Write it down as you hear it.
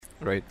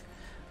right?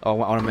 I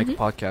want to make a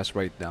podcast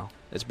right now.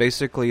 It's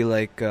basically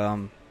like,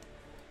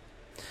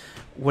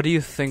 what do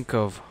you think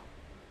of?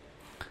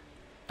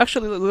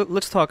 Actually,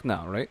 let's talk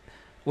now, right?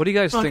 What do you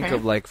guys think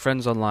of like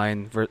friends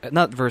online,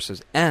 not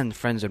versus, and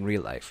friends in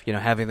real life? You know,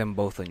 having them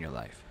both in your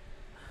life.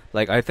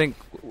 Like I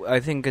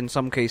think in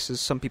some cases,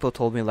 some people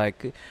told me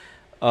like,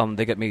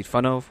 they get made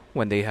fun of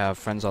when they have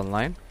friends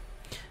online,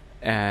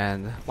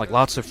 and like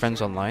lots of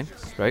friends online,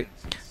 right?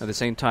 At the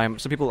same time,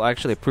 some people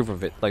actually approve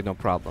of it, like no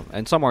problem,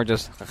 and some are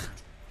just,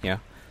 yeah.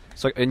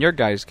 So in your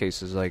guys'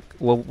 cases, like,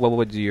 what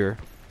would your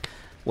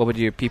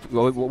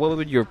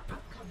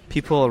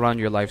people around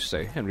your life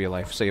say in real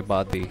life say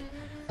about the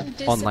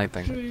online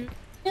thing?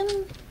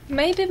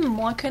 Maybe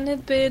mocking a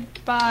bit,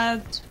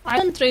 but I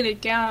don't really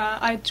care.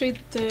 I treat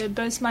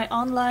both my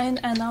online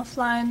and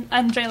offline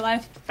and real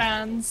life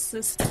friends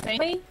the same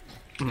way,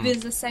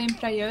 with the same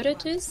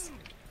priorities.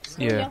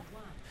 So, yeah.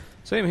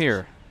 Same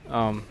here.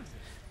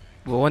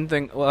 Well, one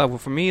thing,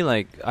 for me,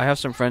 like, I have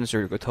some friends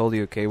who are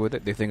totally okay with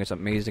it. They think it's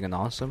amazing and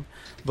awesome.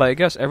 But I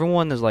guess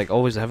everyone is, like,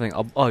 always having,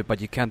 oh,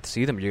 but you can't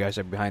see them. You guys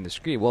are behind the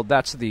screen. Well,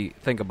 that's the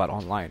thing about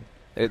online.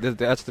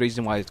 That's the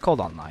reason why it's called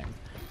online,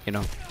 you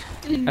know?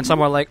 And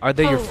some are like, are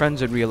they your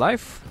friends in real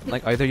life?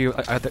 Like, are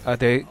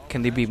they,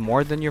 can they be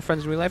more than your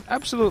friends in real life?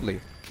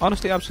 Absolutely.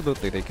 Honestly,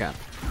 absolutely, they can.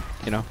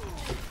 You know?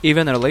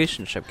 Even a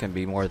relationship can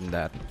be more than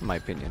that, in my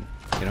opinion.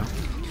 You know?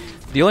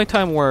 The only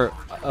time where,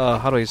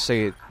 how do I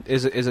say it,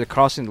 is it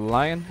crossing the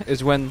line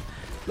is when,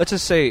 let's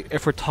just say,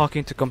 if we're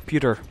talking to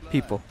computer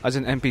people, as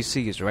in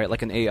NPCs, right,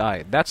 like an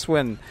AI, that's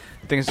when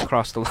things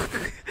cross the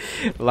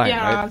line,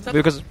 yeah, right?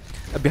 Because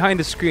behind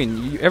the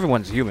screen,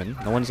 everyone's human.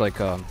 No one's like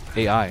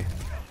AI.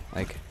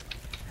 Like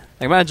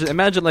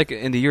imagine like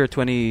in the year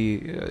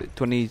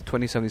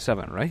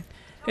 2077, right?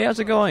 Hey, how's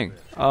it going?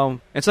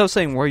 Instead of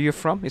saying where you're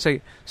from, you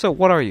say, so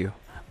what are you?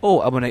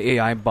 Oh, I'm an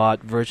AI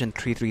bot version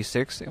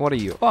 336. What are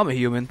you? Oh, I'm a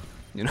human.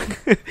 You know,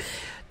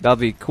 that'll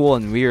be cool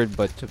and weird,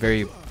 but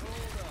very,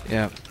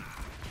 yeah.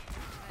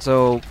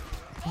 So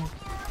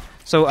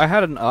I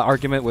had an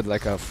argument with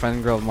like a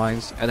friend girl of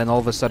mine, and then all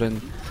of a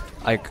sudden,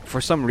 like for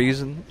some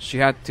reason, she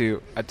had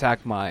to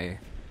attack my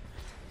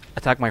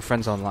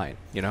friends online.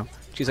 You know,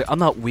 she's like, I'm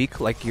not weak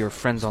like your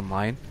friends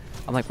online.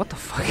 I'm like, what the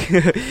fuck?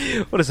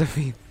 What does that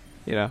mean?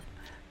 You know,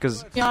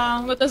 because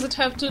what does it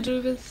have to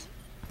do with?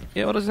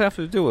 Yeah, what does it have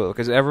to do with it?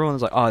 Because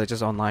everyone's like, oh, they're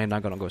just online,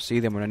 not gonna go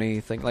see them or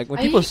anything. Like when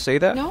people say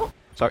that. No.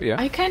 Sorry,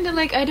 yeah. I kind of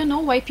like, I don't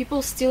know why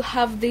people still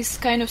have this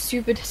kind of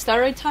stupid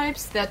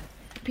stereotypes that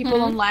people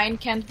online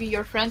can't be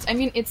your friends. I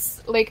mean, it's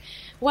like,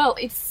 well,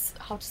 it's,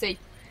 how to say,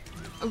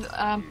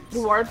 the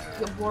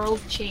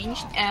world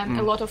changed and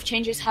a lot of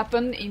changes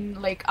happen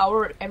in like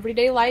our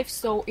everyday life.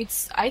 So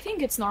I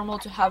think it's normal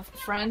to have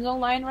friends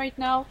online right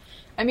now.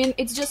 I mean,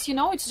 it's just,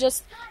 it's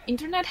just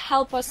internet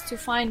help us to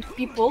find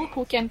people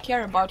who can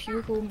care about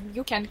you, whom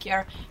you can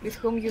care, with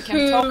whom you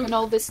can talk and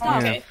all this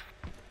stuff. Okay.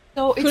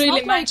 So it's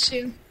really not like...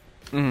 you.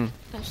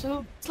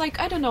 So it's like,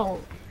 I don't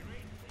know.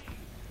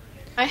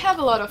 I have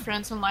a lot of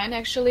friends online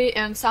actually,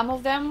 and some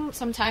of them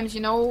sometimes,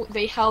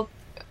 they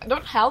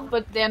don't help,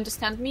 but they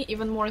understand me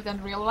even more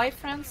than real life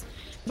friends.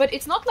 But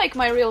it's not like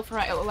my real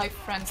life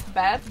friends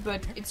bad,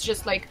 but it's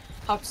just like,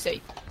 how to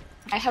say,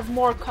 I have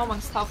more common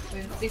stuff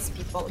with these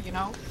people,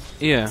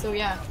 Yeah. So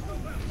yeah.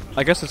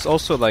 I guess it's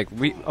also like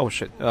we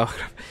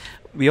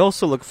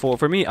also look forward.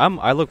 For me,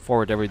 I look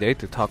forward every day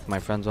to talk to my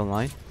friends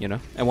online,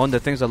 and one of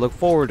the things I look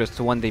forward is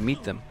to when they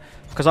meet them.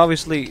 Because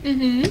obviously,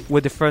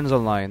 with the friends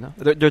online,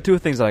 there are two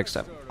things I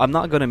accept. I'm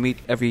not gonna meet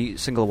every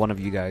single one of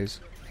you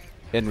guys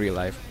in real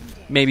life.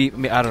 Maybe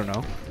I don't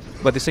know,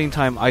 but at the same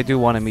time, I do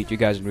want to meet you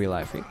guys in real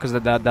life because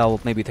that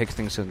will maybe take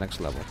things to the next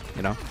level.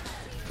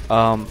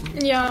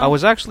 I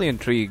was actually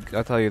intrigued.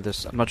 I'll tell you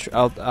this. I'm not sure.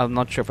 I'm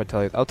not sure if I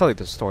tell you. I'll tell you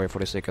this story for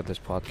the sake of this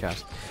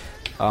podcast.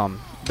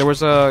 There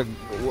was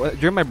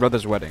during my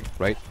brother's wedding,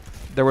 right?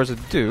 There was a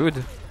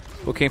dude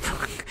who came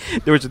from.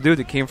 There was a dude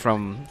that came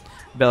from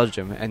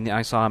Belgium, and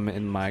I saw him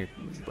in my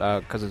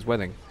cousin's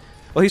wedding.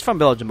 Well, he's from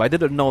Belgium, but I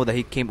didn't know that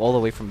he came all the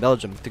way from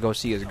Belgium to go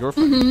see his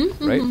girlfriend,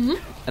 right?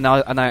 And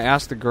I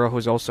asked the girl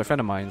who's also a friend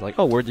of mine, like,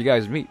 "Oh, where'd you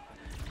guys meet?"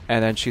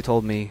 And then she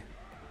told me,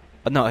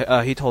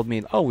 he told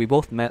me, "Oh, we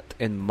both met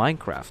in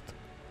Minecraft."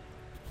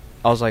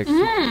 I was like,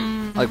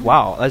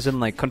 wow, as in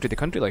like country to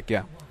country, like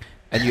yeah.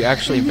 And you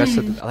actually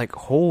invested, like,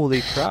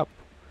 holy crap,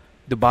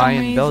 Dubai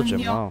and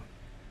Belgium, yeah. wow.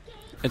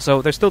 And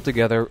so they're still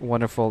together,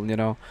 wonderful,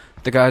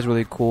 The guy's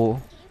really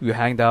cool. We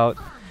hanged out.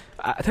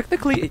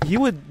 Technically, he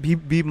would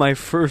be my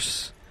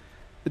first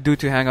dude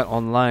to hang out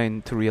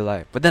online to real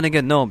life. But then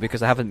again, no,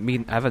 because I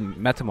haven't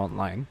met him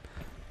online.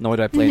 Nor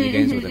did I play any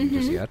games with him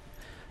just yet.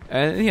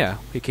 And yeah,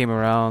 he came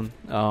around.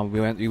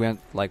 We went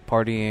like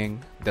partying,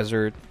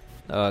 desert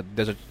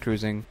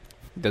cruising,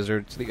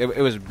 deserts.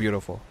 It was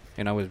beautiful.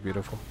 It was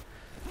beautiful.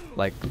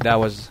 Like that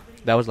was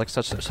like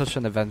such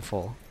an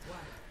eventful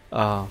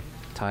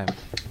time.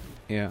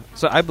 Yeah.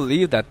 So I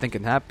believe that thing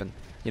can happen.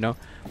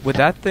 With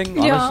that thing,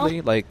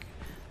 honestly, like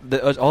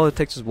all it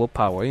takes is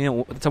willpower.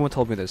 Someone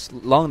told me this.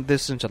 Long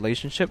distance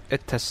relationship,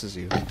 it tests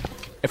you.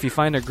 if you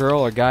find a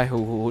girl or guy who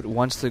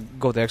wants to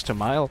go the extra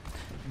mile,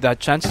 the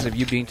chances of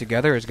you being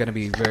together is gonna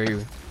be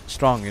very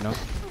strong. You know.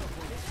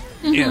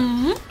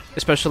 Yeah.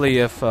 Especially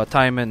if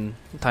time and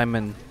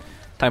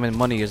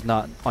money is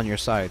not on your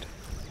side.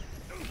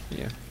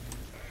 Yeah.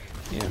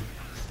 Yeah.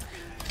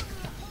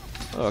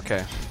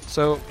 Okay.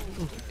 So,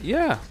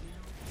 yeah.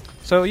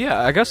 So yeah,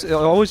 I guess it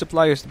always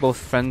applies to both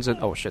friends and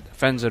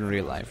friends in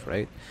real life,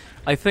 right?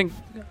 I think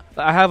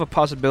I have a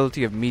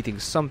possibility of meeting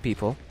some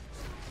people,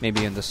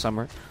 maybe in the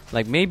summer.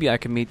 Like maybe I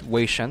can meet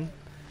Wei Shen,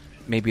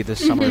 maybe this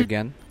summer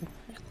again.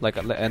 Like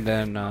and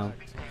then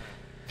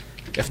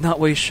if not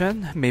Wei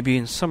Shen, maybe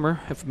in summer.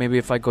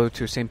 If I go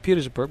to St.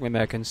 Petersburg, maybe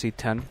I can see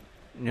Ten.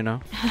 You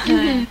know.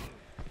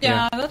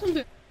 Yeah, that would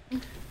be.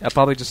 I'll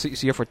probably just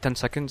see her for 10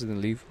 seconds and then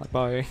leave. Like,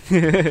 bye.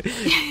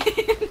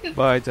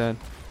 Bye, Ten.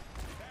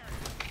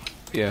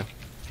 Yeah.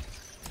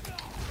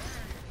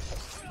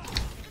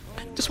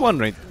 Just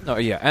wondering. Oh,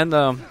 yeah. And,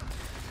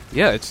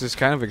 yeah, it's just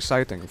kind of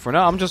exciting. For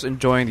now, I'm just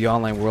enjoying the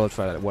online world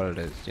for what it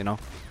is, you know?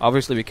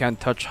 Obviously, we can't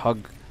touch,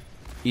 hug,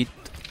 eat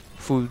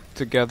food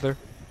together.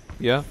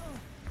 Yeah.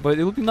 But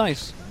it would be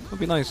nice. It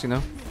would be nice, you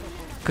know?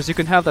 Because you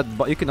can have that...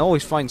 you can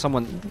always find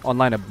someone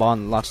online a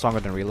bond a lot stronger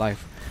than real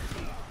life.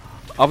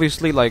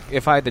 Obviously, like,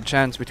 if I had the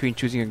chance between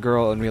choosing a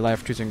girl in real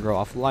life, choosing a girl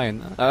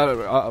offline,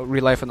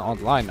 real life and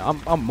online,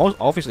 I'm most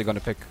obviously going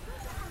to pick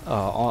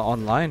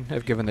online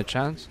if given the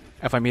chance.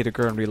 If I meet a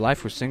girl in real life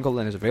who's single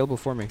and is available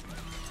for me.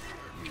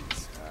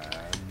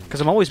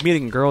 Because I'm always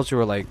meeting girls who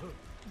are like...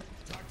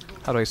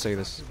 How do I say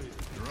this?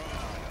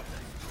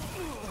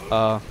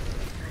 I'm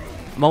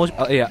always...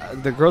 yeah,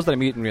 the girls that I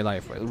meet in real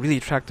life, right, really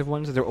attractive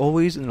ones, they're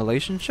always in a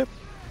relationship.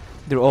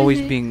 They're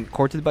always being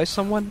courted by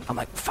someone. I'm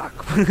like,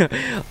 fuck.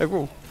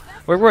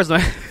 Like, where's my...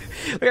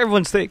 like,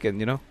 everyone's taken,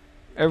 you know?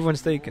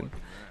 Everyone's taken.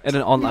 And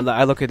then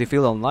I look at the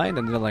field online,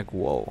 and they're like,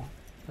 whoa,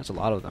 that's a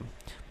lot of them.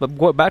 But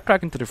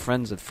backtracking to the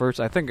friends at first,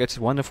 I think it's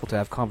wonderful to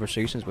have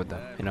conversations with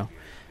them, you know?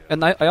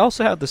 And I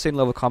also have the same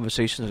level of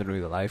conversations in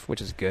real life,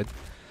 which is good.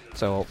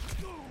 So,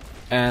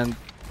 and...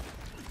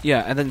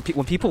 yeah, and then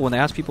when I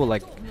ask people,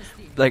 like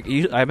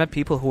I met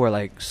people who are,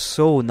 like,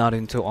 so not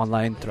into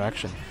online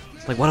interaction.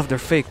 Like, what if they're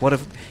fake? What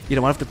if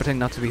they're pretending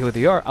not to be who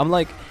they are? I'm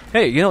like,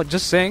 hey, you know,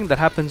 just saying that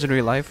happens in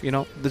real life, you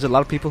know? There's a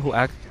lot of people who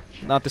act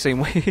not the same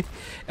way.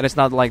 And it's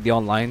not like the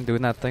online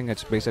doing that thing.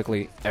 It's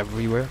basically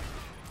everywhere.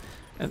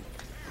 And,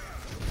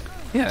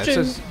 yeah, it's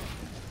just...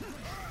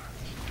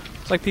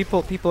 it's like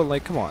people are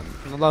like, come on.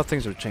 A lot of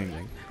things are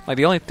changing. Like,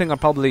 the only thing I'll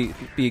probably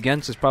be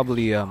against is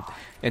probably, in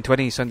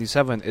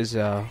 2077, is,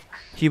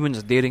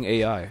 humans dating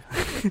AI.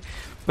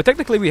 But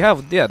technically we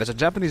have, there's a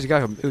Japanese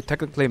guy who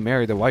technically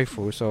married a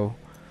waifu, so...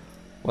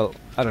 well,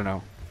 I don't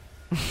know.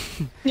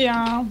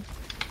 Yeah.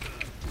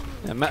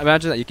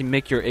 Imagine that you can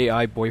make your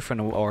AI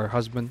boyfriend or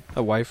husband,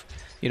 a wife,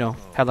 you know,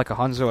 have like a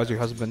Hanzo as your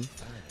husband,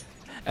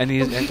 and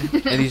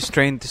he's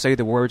trained to say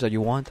the words that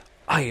you want.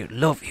 I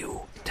love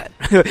you, Ten.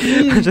 That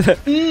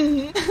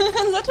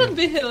would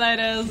be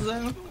hilarious,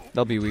 though.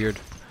 That'll be weird,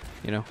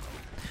 you know.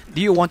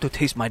 Do you want to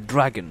taste my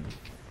dragon,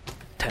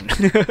 Ten?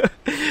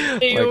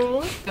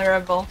 Ew.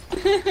 Terrible.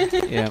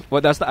 Yeah,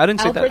 well, that's I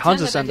didn't say that.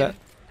 Hanzo said that.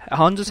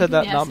 Hanzo said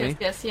that, Yes, not yes, me.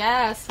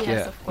 yes,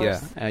 Yeah, of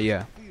course.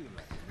 yeah.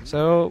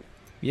 So,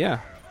 yeah,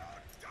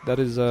 that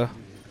is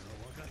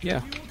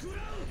yeah.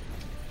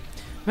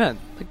 Man,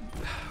 like,